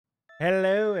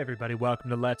Hello everybody, welcome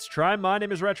to Let's Try. My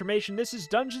name is Retromation. This is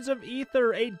Dungeons of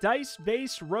Aether, a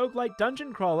dice-based roguelite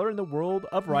dungeon crawler in the world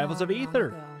of Rivals of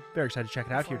Aether. Very excited to check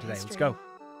it out here today. Let's go.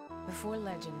 Before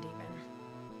legend even,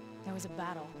 there was a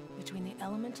battle between the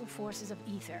elemental forces of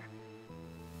Aether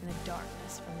and the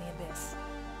darkness from the abyss.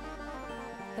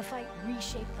 The fight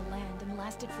reshaped the land and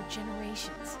lasted for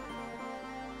generations.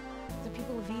 The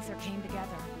people of Aether came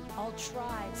together, all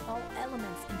tribes, all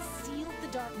elements, and sealed the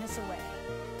darkness away.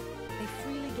 They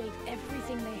freely gave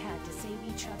everything they had to save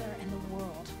each other and the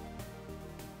world.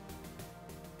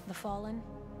 The fallen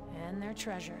and their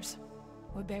treasures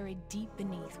were buried deep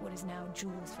beneath what is now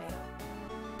Julesvale.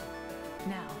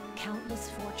 Now, countless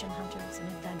fortune hunters and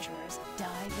adventurers dive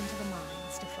into the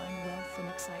mines to find wealth and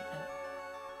excitement.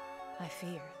 I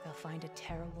fear they'll find a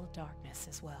terrible darkness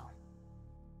as well.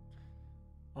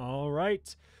 All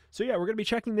right. So yeah, we're going to be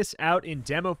checking this out in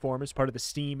demo form as part of the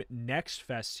Steam Next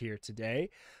Fest here today.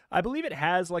 I believe it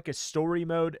has like a story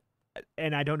mode,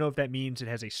 and I don't know if that means it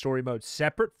has a story mode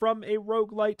separate from a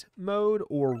roguelite mode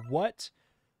or what.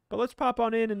 But let's pop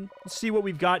on in and see what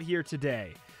we've got here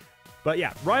today. But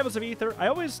yeah, Rivals of Aether. I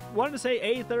always wanted to say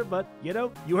Aether, but you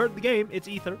know, you heard the game. It's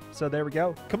Aether. So there we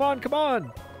go. Come on, come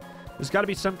on. There's got to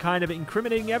be some kind of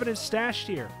incriminating evidence stashed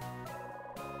here.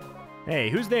 Hey,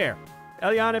 who's there?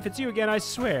 Eliana, if it's you again, I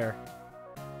swear.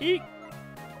 Eek.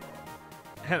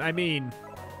 I mean,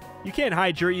 you can't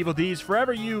hide your evil deeds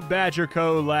forever, you Badger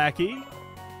Co. lackey.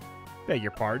 Beg your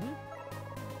pardon?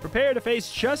 Prepare to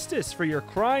face justice for your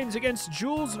crimes against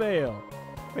Julesvale.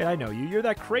 Wait, I know you. You're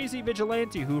that crazy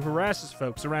vigilante who harasses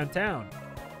folks around town.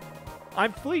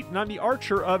 I'm Fleet, and I'm the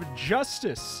Archer of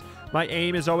Justice. My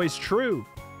aim is always true.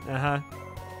 Uh-huh.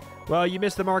 Well, you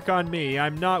missed the mark on me.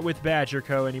 I'm not with Badger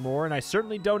Co. anymore, and I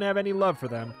certainly don't have any love for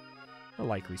them. A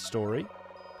likely story.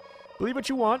 Believe what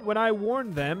you want, when I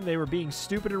warned them they were being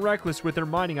stupid and reckless with their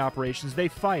mining operations, they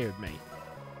fired me.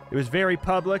 It was very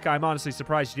public. I'm honestly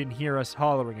surprised you didn't hear us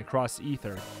hollering across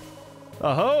Aether.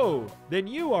 Oh, then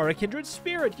you are a kindred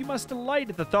spirit. You must delight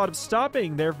at the thought of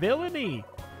stopping their villainy.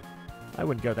 I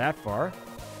wouldn't go that far.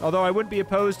 Although I wouldn't be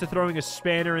opposed to throwing a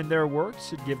spanner in their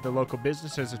works and give the local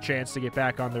businesses a chance to get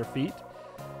back on their feet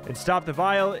and stop their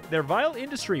vile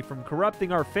industry from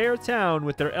corrupting our fair town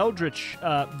with their eldritch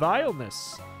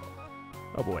vileness.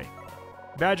 Oh boy.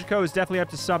 Badger Co. is definitely up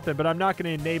to something, but I'm not going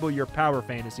to enable your power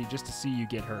fantasy just to see you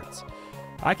get hurt.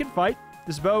 I can fight.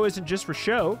 This bow isn't just for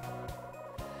show.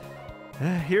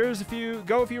 Here's a few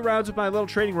rounds with my little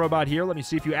trading robot here. Let me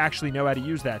see if you actually know how to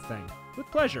use that thing. With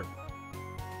pleasure.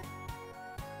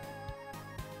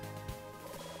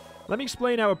 Let me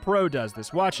explain how a pro does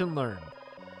this. Watch and learn.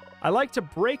 I like to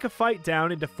break a fight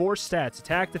down into 4 stats: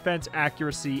 attack, defense,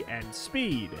 accuracy, and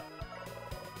speed.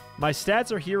 My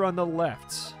stats are here on the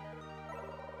left.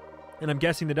 And I'm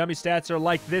guessing the dummy stats are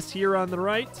like this here on the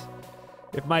right.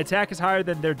 If my attack is higher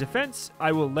than their defense,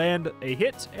 I will land a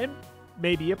hit and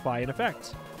maybe apply an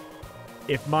effect.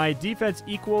 If my defense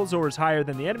equals or is higher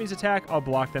than the enemy's attack, I'll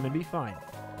block them and be fine.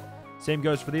 Same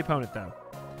goes for the opponent, though.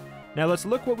 Now let's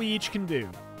look what we each can do.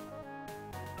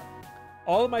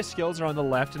 All of my skills are on the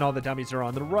left and all the dummies are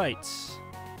on the right.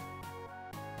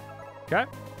 Okay.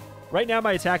 Right now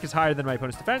my attack is higher than my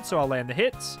opponent's defense, so I'll land the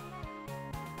hits.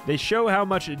 They show how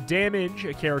much damage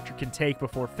a character can take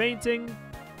before fainting.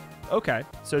 Okay,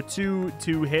 so two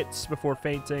hits before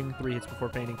fainting, 3 hits before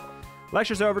fainting.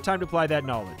 Lecture's over, time to apply that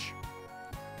knowledge.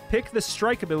 Pick the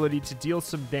strike ability to deal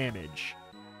some damage.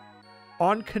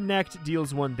 On connect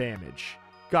deals 1 damage.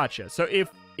 Gotcha. So if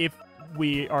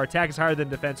our attack is higher than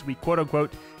defense, we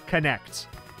quote-unquote connect.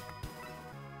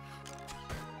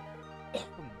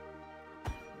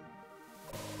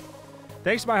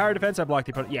 Thanks to my higher defense, I blocked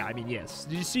the opponent. Yeah, I mean, yes.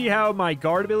 Did you see how my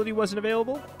guard ability wasn't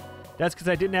available? That's because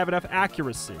I didn't have enough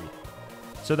accuracy.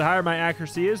 So the higher my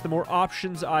accuracy is, the more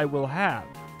options I will have.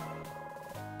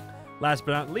 Last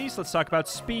but not least, let's talk about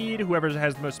speed. Whoever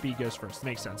has the most speed goes first.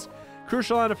 Makes sense.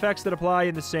 Crucial on effects that apply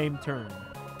in the same turn.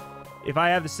 If I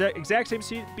have the exact same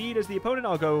speed as the opponent,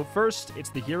 I'll go first. It's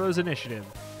the hero's initiative.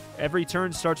 Every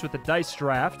turn starts with a dice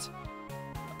draft.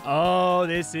 Oh,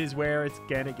 this is where it's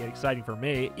gonna get exciting for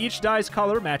me. Each die's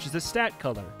color matches the stat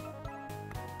color.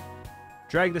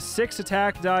 Drag the 6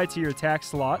 attack die to your attack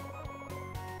slot.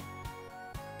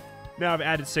 Now I've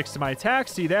added 6 to my attack.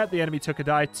 See that? The enemy took a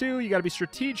die too. You gotta be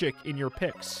strategic in your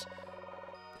picks.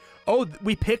 Oh,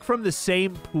 we pick from the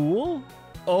same pool?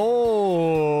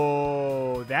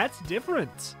 Oh, that's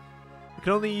different. I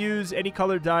can only use any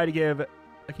colored die to give...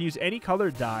 I can use any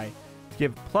colored die to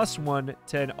give +1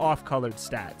 to an off-colored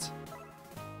stat.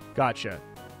 Gotcha.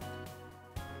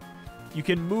 You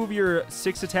can move your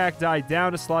 6 attack die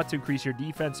down a slot to increase your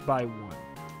defense by 1.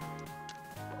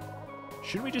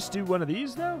 Shouldn't we just do one of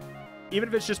these, though? Even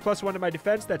if it's just +1 to my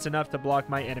defense, that's enough to block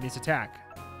my enemy's attack.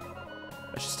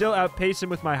 I should still outpace him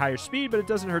with my higher speed, but it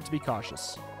doesn't hurt to be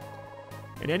cautious.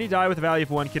 And any die with a value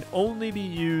of 1 can only be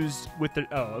used with the...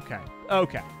 Oh, okay.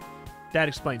 Okay. That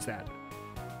explains that.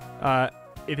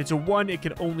 If it's a 1, it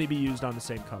can only be used on the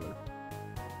same color.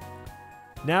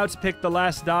 Now to pick the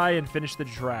last die and finish the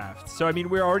draft. So, I mean,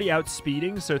 we're already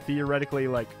outspeeding, so theoretically,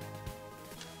 like...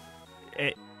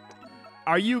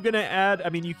 Are you going to add... I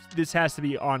mean, this has to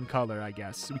be on color, I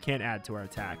guess. We can't add to our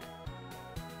attack.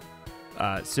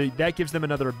 So that gives them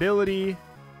another ability.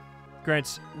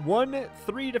 Grants 1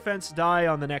 3 defense die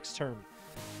on the next turn.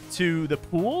 To the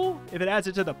pool? If it adds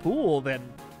it to the pool, then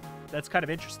that's kind of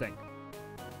interesting.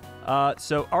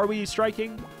 So are we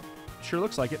striking? Sure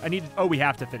looks like it. Oh, we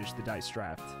have to finish the dice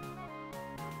draft.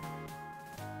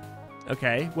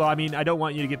 Okay. Well, I mean, I don't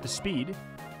want you to get the speed.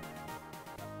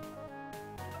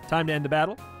 Time to end the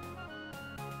battle.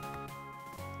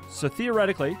 So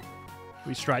theoretically,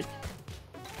 we strike.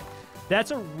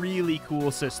 That's a really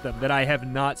cool system that I have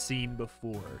not seen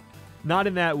before. Not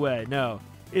in that way, no.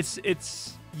 Yet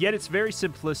it's very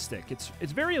simplistic.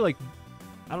 It's very, like,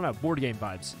 I don't know, board game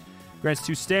vibes. Grants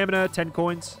 2 stamina, 10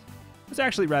 coins. It's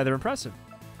actually rather impressive.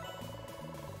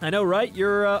 I know, right?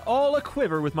 You're all a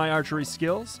quiver with my archery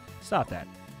skills. Stop that.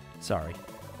 Sorry.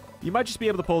 You might just be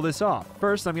able to pull this off.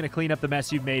 First, I'm going to clean up the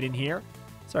mess you've made in here.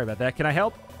 Sorry about that. Can I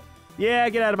help? Yeah,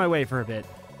 get out of my way for a bit.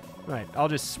 Right, I'll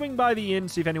just swing by the inn,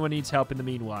 see if anyone needs help in the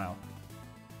meanwhile.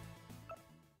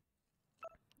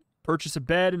 Purchase a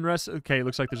bed and rest. Okay,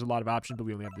 looks like there's a lot of options, but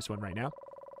we only have this one right now.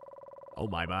 Oh,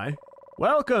 my.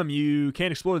 Welcome. You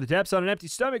can't explore the depths on an empty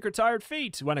stomach or tired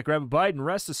feet. Why not grab a bite and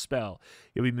rest a spell?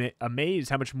 You'll be amazed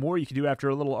how much more you can do after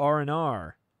a little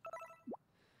R&R.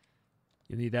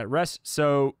 You'll need that rest.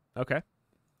 So, okay.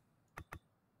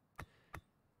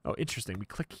 Oh, interesting. We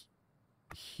click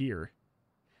here.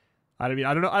 I mean,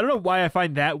 I don't know why I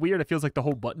find that weird. It feels like the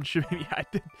whole button should be...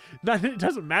 It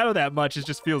doesn't matter that much. It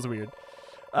just feels weird.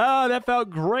 Oh, that felt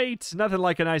great. Nothing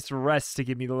like a nice rest to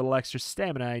give me the little extra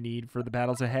stamina I need for the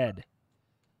battles ahead.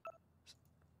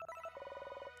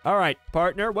 All right,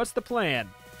 partner, what's the plan?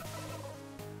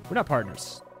 We're not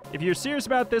partners. If you're serious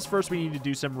about this, first we need to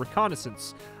do some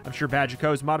reconnaissance. I'm sure Badger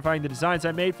Co. is modifying the designs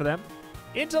I made for them.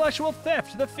 Intellectual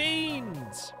theft, the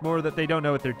fiends! More that they don't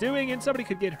know what they're doing, and somebody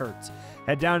could get hurt.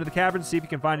 Head down to the cavern, see if you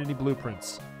can find any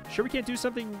blueprints. Sure we can't do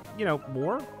something,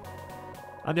 more?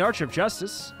 I'm the Archer of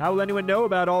Justice. How will anyone know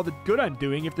about all the good I'm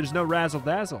doing if there's no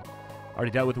razzle-dazzle?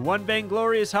 Already dealt with one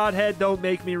vainglorious hothead, don't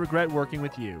make me regret working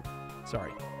with you.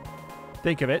 Sorry.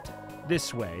 Think of it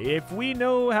this way. If we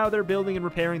know how they're building and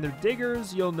repairing their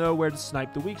diggers, you'll know where to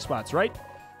snipe the weak spots, right?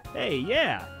 Hey,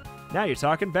 yeah. Now you're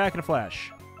talking. Back in a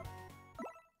flash.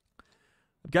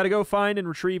 I've got to go find and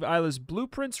retrieve Isla's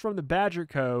blueprints from the Badger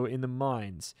Co. in the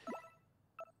mines.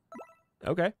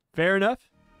 Okay, fair enough.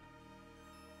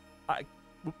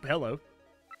 Hello.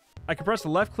 I can press the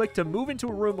left click to move into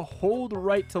a room, hold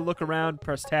right to look around,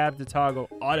 press tab to toggle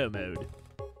auto mode.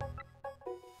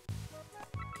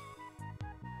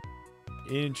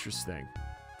 Interesting.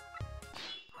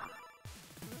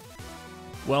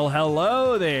 Well,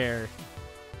 hello there.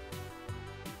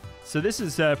 So this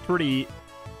is a pretty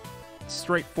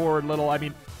straightforward little... I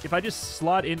mean, if I just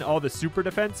slot in all the super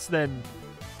defense, then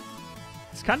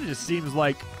this kind of just seems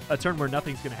like a turn where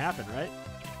nothing's going to happen, right?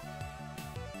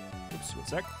 Oops, 1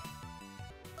 sec.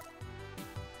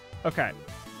 Okay.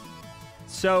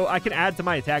 So I can add to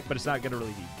my attack, but it's not going to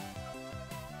really be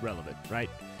relevant, right?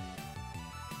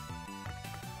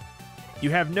 You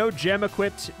have no gem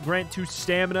equipped. Grant 2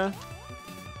 stamina.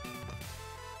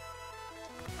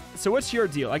 So what's your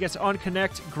deal? I guess on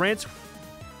connect, grants...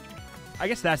 I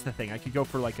guess that's the thing. I could go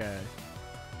for like a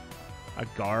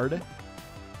guard.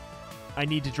 I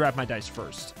need to draft my dice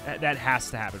first. That has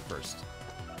to happen first.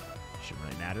 Shouldn't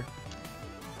really matter.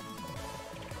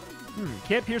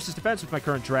 Can't pierce his defense with my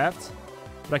current draft,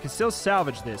 but I can still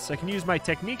salvage this. I can use my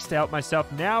techniques to help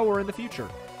myself now or in the future.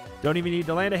 Don't even need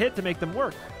to land a hit to make them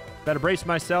work. Better brace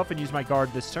myself and use my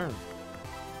guard this turn.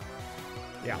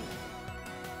 Yeah.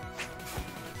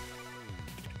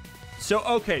 So,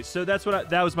 okay, so that's what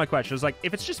that was my question. I was like,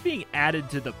 if it's just being added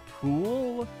to the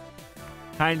pool,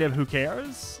 kind of who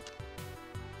cares?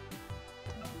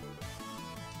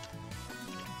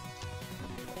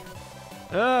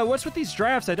 What's with these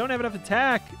drafts? I don't have enough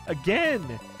attack. Again.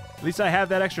 At least I have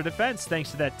that extra defense thanks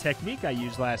to that technique I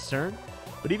used last turn.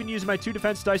 But even using my 2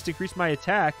 defense dice to increase my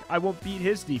attack, I won't beat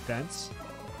his defense.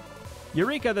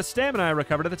 Eureka, the stamina I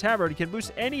recovered at the tavern can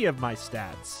boost any of my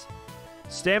stats.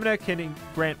 Stamina can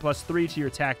grant +3 to your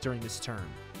attack during this turn.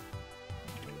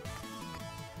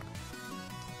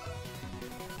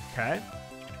 Okay.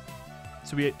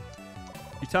 So you're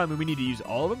telling me we need to use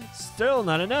all of them? Still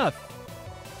not enough.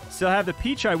 Still have the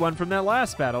peach I won from that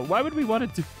last battle. Why would we want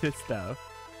to do this, though?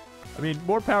 I mean,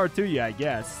 more power to you, I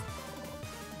guess.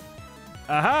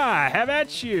 Aha! Have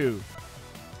at you!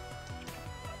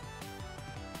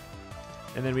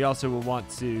 And then we also will want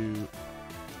to...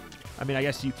 I mean, I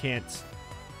guess you can't...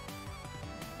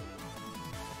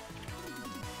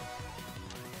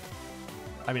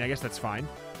 I mean, I guess that's fine.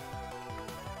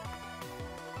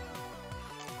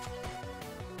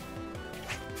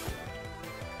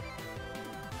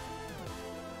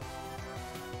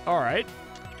 All right.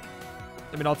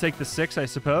 I mean, I'll take the 6, I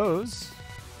suppose.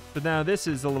 But now this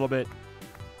is a little bit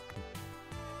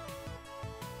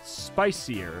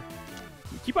spicier.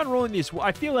 You keep on rolling these.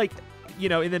 I feel like, you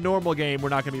know, in the normal game, we're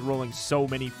not going to be rolling so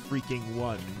many freaking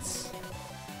ones.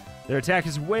 Their attack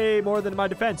is way more than my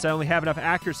defense. I only have enough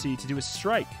accuracy to do a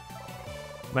strike.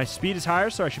 My speed is higher,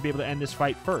 so I should be able to end this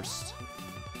fight first.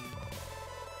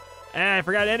 And I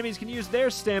forgot enemies can use their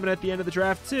stamina at the end of the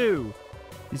draft, too.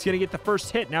 He's going to get the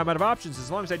first hit. Now I'm out of options. As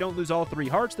long as I don't lose all 3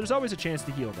 hearts, there's always a chance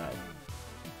to heal that.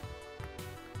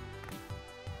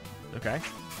 Okay.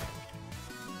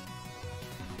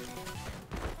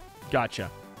 Gotcha.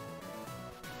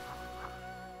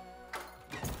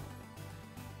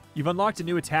 You've unlocked a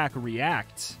new attack,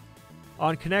 React.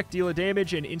 On connect, deal a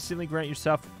damage and instantly grant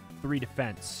yourself 3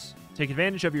 defense. Take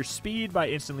advantage of your speed by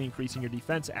instantly increasing your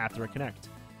defense after a connect.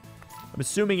 I'm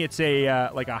assuming it's a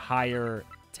like a higher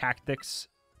tactics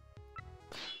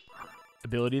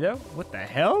ability, though. What the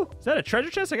hell? Is that a treasure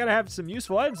chest? I gotta have some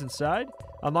useful items inside.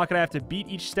 I'm not gonna have to beat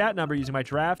each stat number using my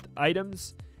draft,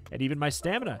 items, and even my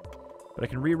stamina. But I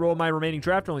can re-roll my remaining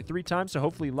draft only 3 times, so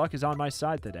hopefully luck is on my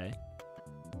side today.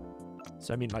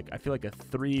 So, I mean, like, I feel like a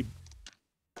 3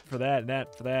 for that and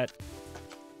that for that.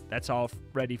 That's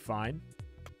already fine.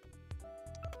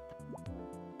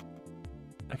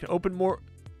 I can open more...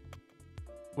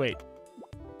 Wait.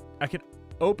 I can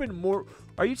open more...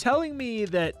 Are you telling me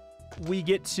that we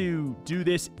get to do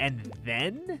this and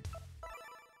then?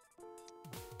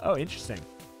 Oh, interesting.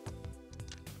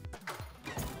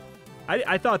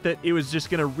 I thought that it was just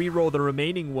going to re-roll the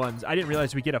remaining ones. I didn't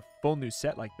realize we get a full new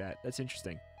set like that. That's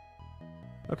interesting.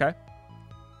 Okay.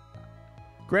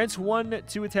 Grants 1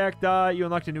 2 attack die. You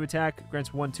unlocked a new attack.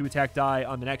 Grants 1 2 attack die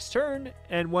on the next turn,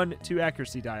 and 1 2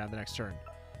 accuracy die on the next turn.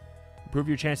 Improve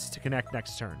your chances to connect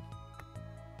next turn.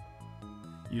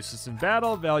 Useless in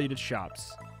battle. Valued at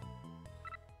shops.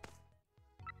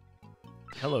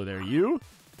 Hello there, you.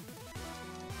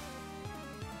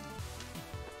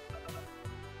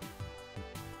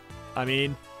 I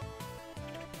mean,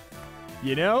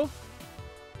 you know,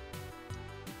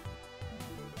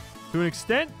 to an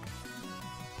extent.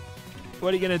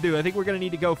 What are you going to do? I think we're going to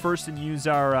need to go first and use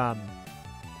our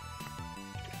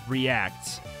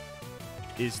react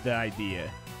is the idea.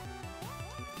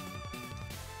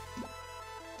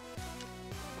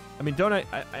 I mean, don't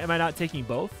am I not taking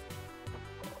both?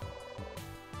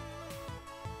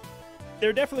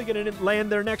 They're definitely going to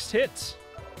land their next hit.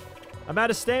 I'm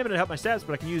out of stamina to help my stats,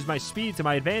 but I can use my speed to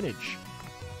my advantage.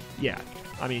 Yeah.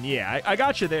 I mean, yeah, I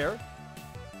got you there.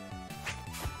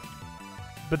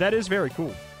 But that is very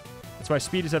cool. That's why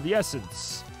speed is of the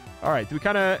essence. All right, do we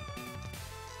kind of...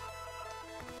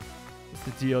 What's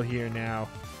the deal here now?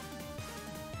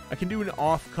 I can do an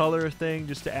off-color thing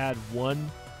just to add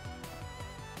 1.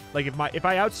 Like, if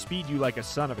I outspeed you like a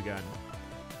son of a gun,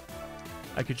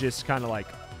 I could just kind of like...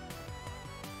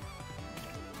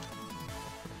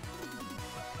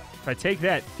 If I take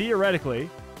that, theoretically,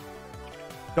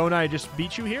 don't I just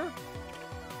beat you here?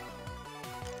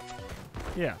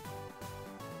 Yeah.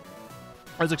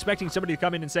 I was expecting somebody to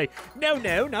come in and say, no,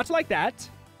 no, not like that.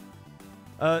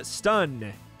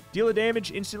 Stun. Deal a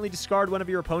damage, instantly discard one of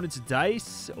your opponent's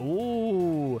dice.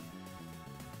 Ooh.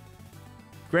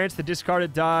 Grants the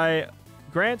discarded die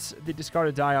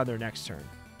on their next turn.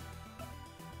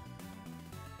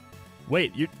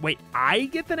 Wait, I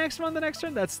get the next one the next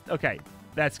turn? That's okay.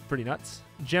 That's pretty nuts.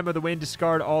 Gem of the Wind,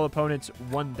 discard all opponents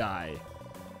 1 die.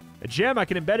 A gem, I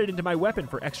can embed it into my weapon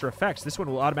for extra effects. This one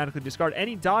will automatically discard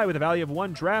any die with a value of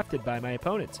 1 drafted by my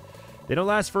opponent. They don't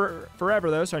last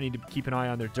forever, though, so I need to keep an eye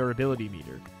on their durability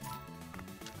meter.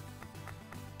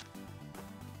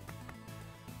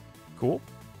 Cool.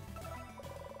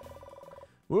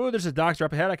 Ooh, there's a doctor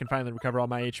up ahead. I can finally recover all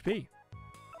my HP.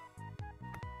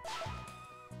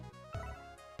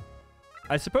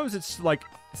 I suppose it's like...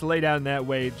 It's laid out in that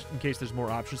way in case there's more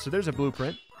options. So there's a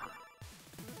blueprint.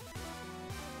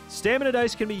 Stamina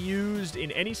dice can be used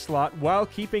in any slot while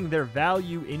keeping their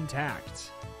value intact.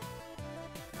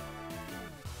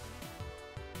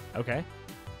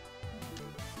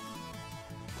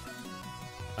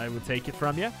 I will take it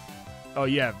from you. Oh,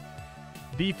 yeah.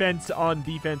 Defense on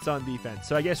defense on defense.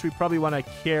 So I guess we probably want to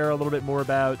care a little bit more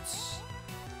about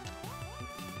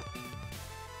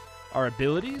our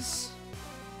abilities.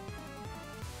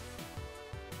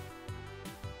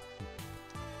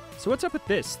 So what's up with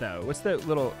this, though? What's that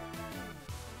little...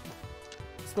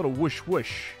 This little whoosh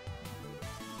whoosh?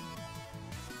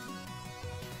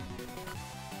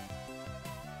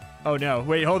 Oh, no.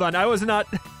 Wait, hold on. I was not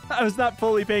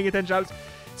fully paying attention.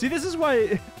 See, this is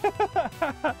why...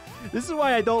 This is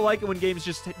why I don't like it when games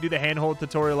just do the handhold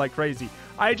tutorial like crazy.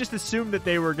 I just assumed that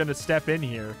they were going to step in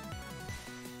here.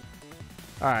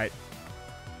 All right.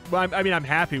 Well, I mean, I'm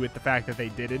happy with the fact that they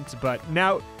didn't, but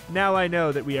now I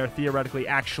know that we are theoretically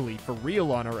actually for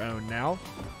real on our own now.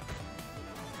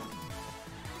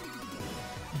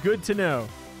 Good to know.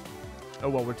 Oh,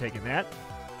 well, we're taking that.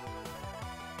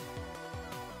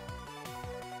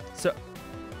 So,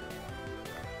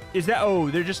 is that... Oh,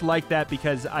 they're just like that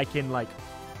because I can, like...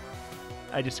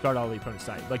 I discard all the opponent's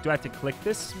side. Like, do I have to click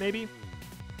this, maybe?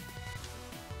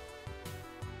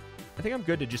 I think I'm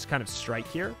good to just kind of strike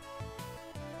here.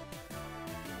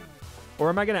 Or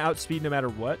am I going to outspeed no matter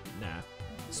what? Nah.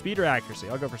 Speed or accuracy?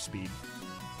 I'll go for speed.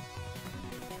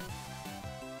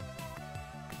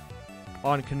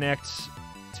 On connect,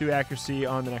 2 accuracy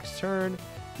on the next turn.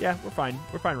 Yeah, we're fine.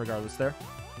 We're fine regardless there.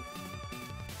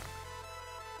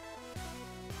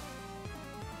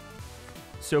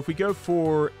 So if we go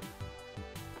for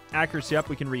accuracy up,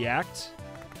 we can react.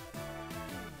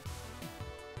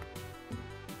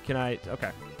 Can I...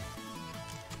 Okay.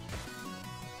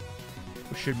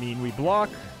 Which should mean we block.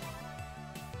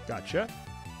 Gotcha.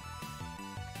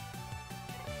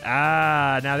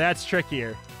 Ah, now that's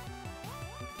trickier.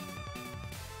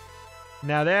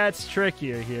 Now that's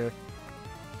trickier here.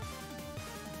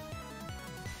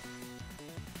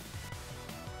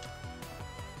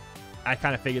 I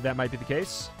kind of figured that might be the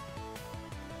case.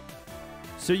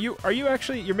 So you're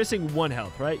missing 1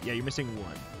 health, right? Yeah, you're missing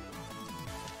 1.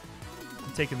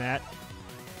 I'm taking that.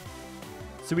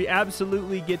 So we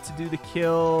absolutely get to do the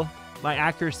kill. My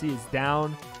accuracy is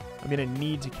down. I'm going to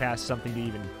need to cast something to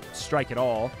even strike at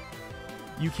all.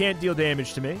 You can't deal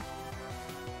damage to me.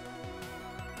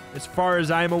 As far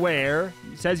as I'm aware,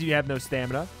 it says you have no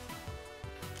stamina.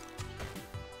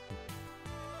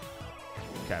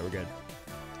 Okay, we're good.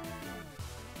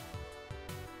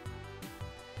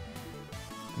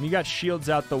 And you got shields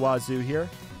out the wazoo here.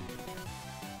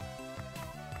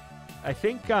 I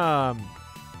think, I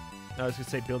was going to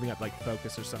say building up, like,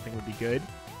 focus or something would be good.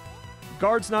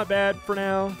 Guard's not bad for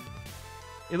now.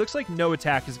 It looks like no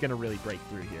attack is going to really break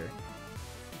through here.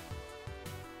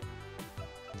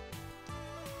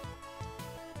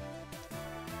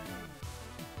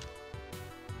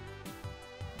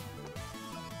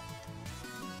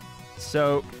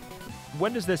 So,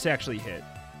 when does this actually hit?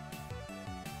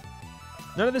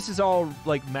 None of this is all,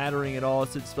 like, mattering at all.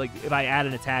 It's like, if I add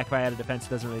an attack, if I add a defense, it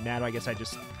doesn't really matter. I guess I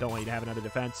just don't want you to have another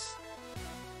defense.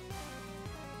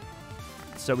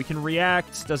 So we can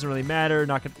react. Doesn't really matter.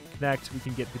 Not going to connect. We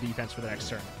can get the defense for the next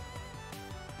turn.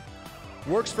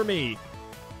 Works for me.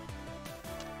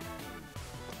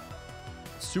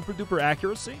 Super duper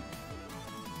accuracy.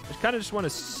 I kind of just want to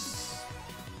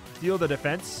steal the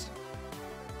defense.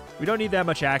 We don't need that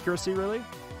much accuracy, really.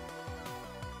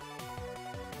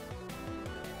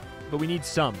 But we need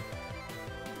some.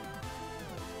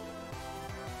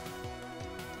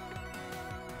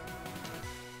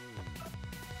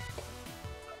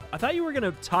 I thought you were going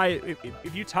to tie...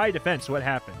 If you tie defense, what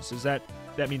happens? Is that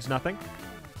means nothing?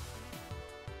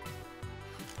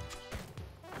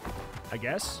 I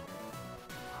guess.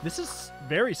 This is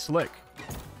very slick.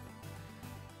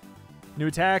 New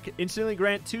attack. Instantly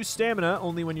grant 2 stamina,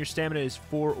 only when your stamina is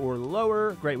 4 or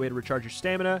lower. Great way to recharge your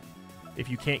stamina if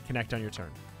you can't connect on your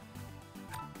turn.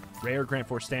 Rare, grant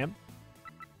 4 stam.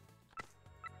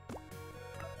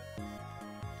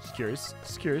 Just curious.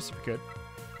 Just curious if you could.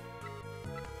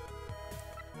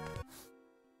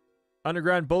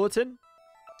 Underground Bulletin.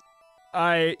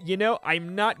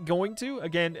 I'm not going to.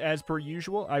 Again, as per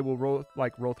usual, I will roll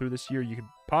through this here. You can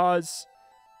pause.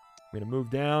 I'm going to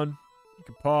move down. You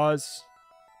can pause.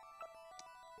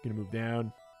 I'm going to move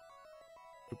down.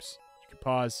 Oops. You can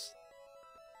pause.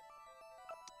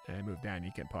 And move down.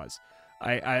 You can pause.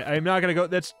 I'm not going to go.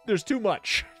 There's too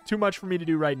much. Too much for me to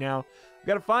do right now. We've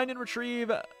got to find and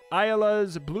retrieve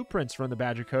Ayala's blueprints from the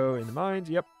Badger Co. in the mines.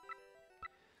 Yep.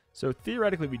 So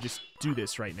theoretically, we just do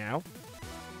this right now.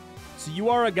 So you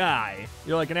are a guy.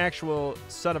 You're like an actual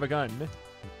son of a gun.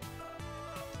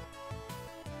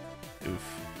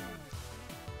 Oof.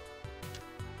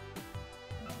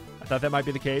 I thought that might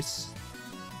be the case.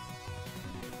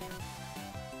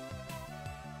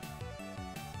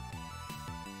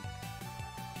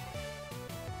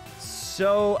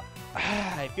 So,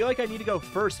 I feel like I need to go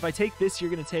first. If I take this,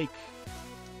 you're going to take...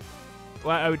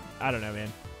 Well, I don't know,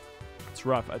 man. It's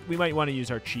rough. We might want to use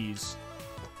our cheese.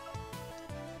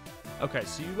 Okay,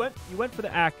 so you went for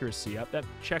the accuracy up. That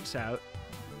checks out.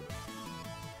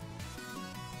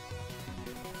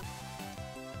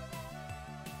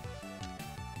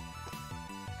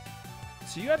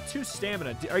 So you have 2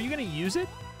 stamina. Are you going to use it?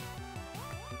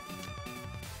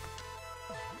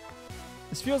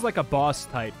 This feels like a boss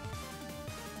type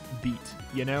beat,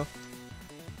 you know?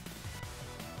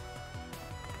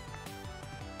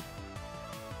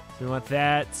 So we want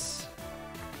that.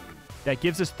 That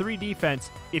gives us 3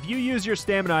 defense. If you use your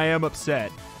stamina, I am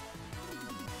upset.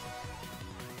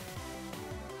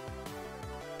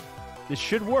 This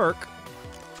should work.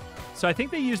 So I think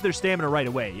they use their stamina right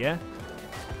away, yeah?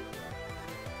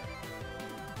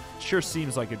 Sure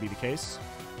seems like it'd be the case.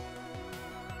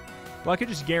 Well, I could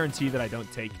just guarantee that I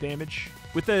don't take damage.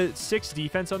 With the 6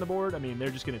 defense on the board, I mean, they're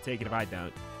just going to take it if I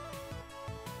don't.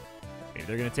 Maybe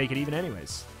they're going to take it even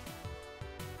anyways.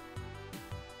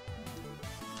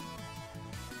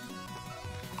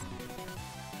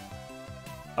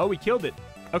 Oh, we killed it.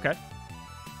 Okay.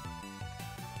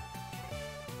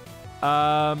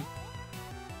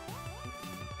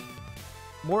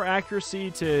 More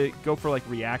accuracy to go for, like,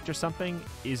 react or something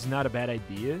is not a bad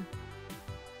idea.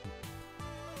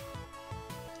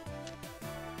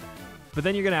 But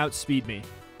then you're going to outspeed me.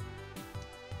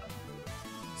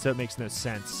 So it makes no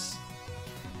sense.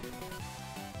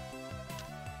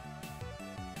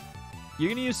 You're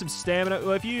going to use some stamina.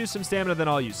 Well, if you use some stamina, then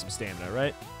I'll use some stamina,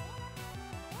 right?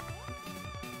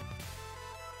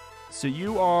 So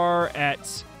you are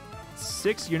at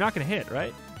 6. You're not going to hit,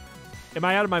 right? Am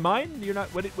I out of my mind? You're not.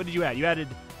 What did you add? You added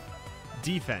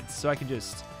defense. So I can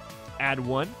just add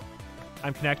 1.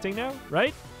 I'm connecting now,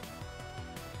 right?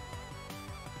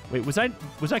 Wait, was I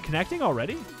connecting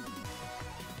already?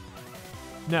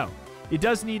 No. It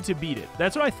does need to beat it.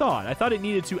 That's what I thought. I thought it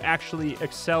needed to actually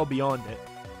excel beyond it.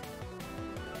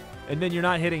 And then you're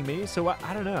not hitting me, so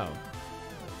I don't know.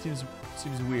 Seems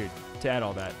weird to add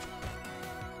all that.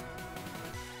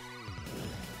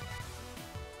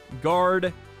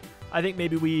 Guard. I think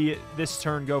maybe we, this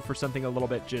turn, go for something a little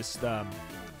bit just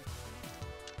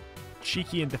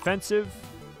cheeky and defensive.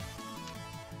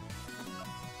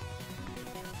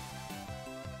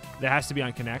 That has to be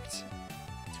on connect.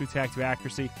 2 attack, 2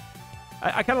 accuracy.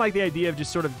 I kind of like the idea of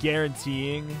just sort of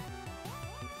guaranteeing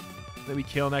that we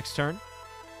kill next turn.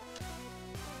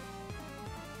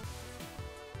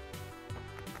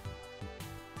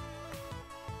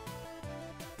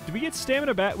 Do we get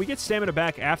stamina back? We get stamina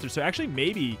back after, so actually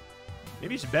maybe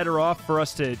it's better off for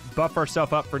us to buff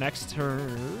ourselves up for next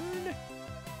turn.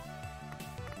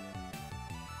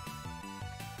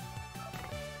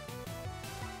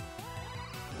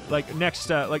 Like next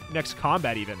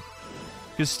combat even.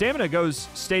 Because stamina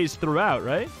stays throughout,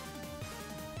 right?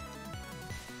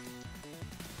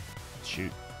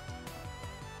 Shoot.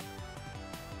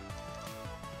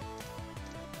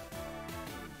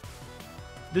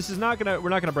 This is not gonna, we're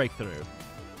not gonna break through.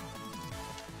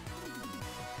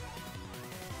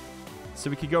 So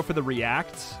we could go for the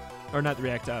react, or not the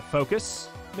react, focus,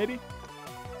 maybe?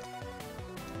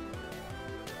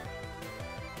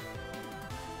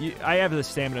 I have the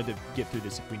stamina to get through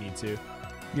this if we need to.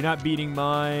 You're not beating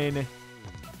mine.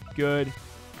 Good.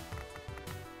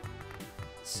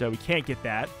 So we can't get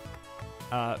that.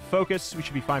 Focus, we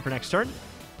should be fine for next turn.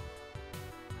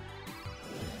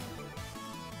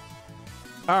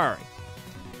 Alright.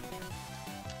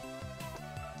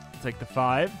 Take the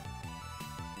 5.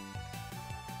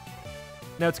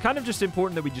 Now, it's kind of just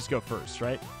important that we just go first,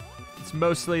 right? It's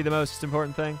mostly the most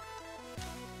important thing.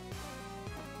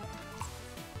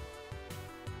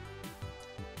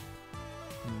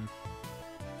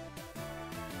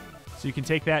 So you can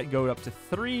take that and go up to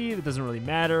 3. That doesn't really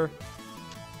matter.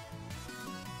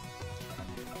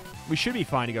 We should be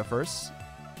fine to go first.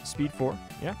 Speed 4,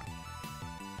 yeah.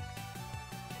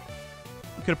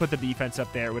 We could have put the defense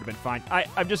up there. It would have been fine.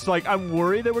 I'm just like, I'm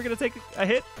worried that we're going to take a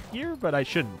hit here, but I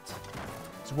shouldn't.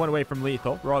 It's 1 away from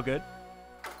lethal. We're all good.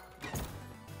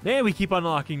 Man, we keep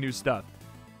unlocking new stuff.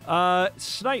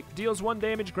 Snipe deals 1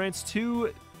 damage, grants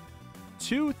 3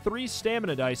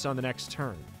 stamina dice on the next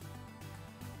turn.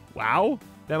 Wow.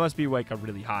 That must be like a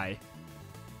really high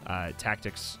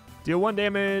tactics. Deal 1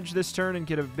 damage this turn and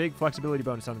get a big flexibility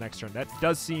bonus on the next turn. That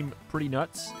does seem pretty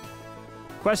nuts.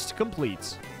 Quest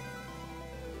complete.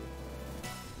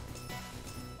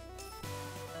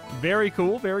 Very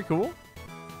cool, very cool.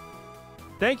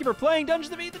 Thank you for playing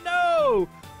Dungeons of Aether. No!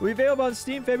 Will be available on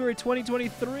Steam February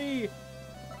 2023.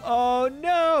 Oh,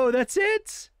 no! That's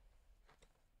it?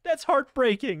 That's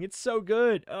heartbreaking. It's so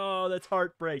good. Oh, that's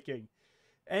heartbreaking.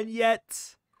 And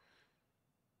yet,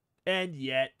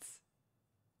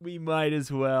 we might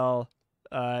as well.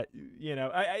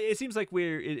 It seems like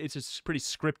it's a pretty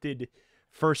scripted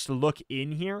first look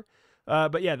in here.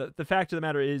 But yeah, the fact of the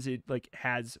matter is it like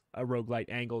has a roguelite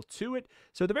angle to it.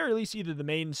 So at the very least, either the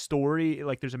main story,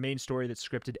 like there's a main story that's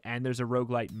scripted and there's a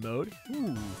roguelite mode.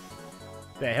 Ooh.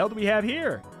 The hell do we have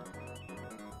here?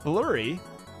 Flurry.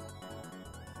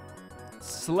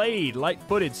 Slade,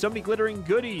 light-footed, so many glittering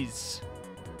goodies.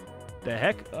 The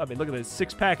heck? I mean, look at this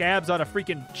six-pack abs on a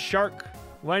freaking shark.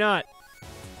 Why not?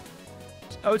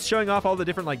 Oh, it's showing off all the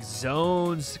different, like,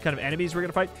 zones, kind of enemies we're going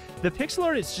to fight. The pixel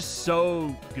art is just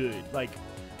so good. Like,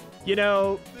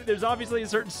 there's obviously a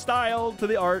certain style to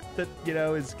the art that,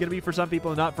 is going to be for some people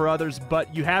and not for others.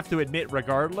 But you have to admit,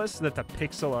 regardless, that the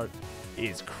pixel art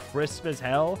is crisp as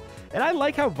hell. And I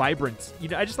like how vibrant,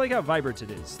 I just like how vibrant it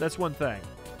is. That's one thing.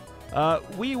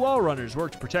 We wall runners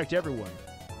work to protect everyone.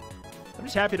 I'm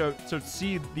just happy to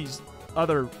see these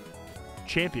other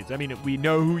champions. I mean, we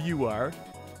know who you are.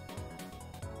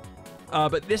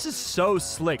 But this is so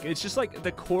slick. It's just like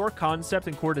the core concept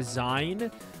and core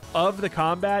design of the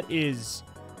combat is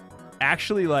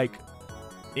actually like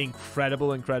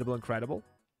incredible.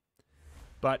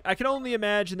 But I can only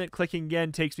imagine that clicking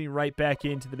again takes me right back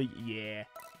into the big... Yeah.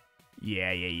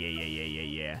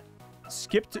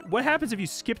 What happens if you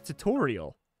skip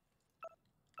tutorial?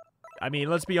 I mean,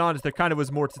 let's be honest, there kind of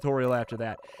was more tutorial after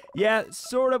that. Yeah,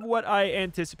 sort of what I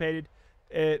anticipated.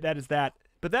 That is that.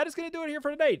 But that is going to do it here for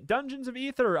today. Dungeons of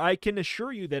Aether, I can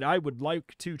assure you that I would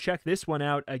like to check this one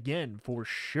out again for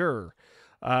sure.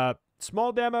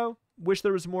 Small demo. Wish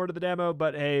there was more to the demo,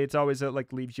 but hey, it's always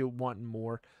like leaves you wanting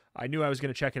more. I knew I was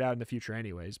going to check it out in the future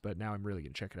anyways, but now I'm really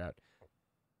going to check it out.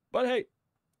 But hey,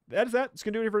 that is that. It's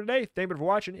going to do it for today. Thank you for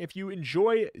watching. If you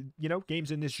enjoy,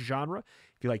 games in this genre,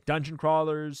 if you like dungeon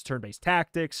crawlers, turn-based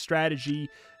tactics, strategy,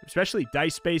 especially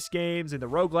dice-based games and the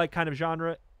roguelike kind of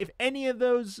genre, if any of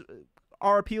those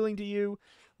are appealing to you,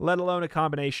 let alone a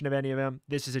combination of any of them,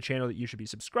 this is a channel that you should be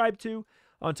subscribed to,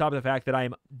 on top of the fact that I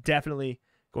am definitely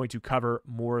going to cover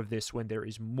more of this when there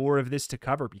is more of this to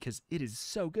cover, because it is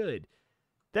so good.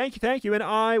 Thank you, and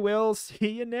I will see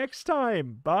you next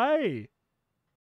time. Bye.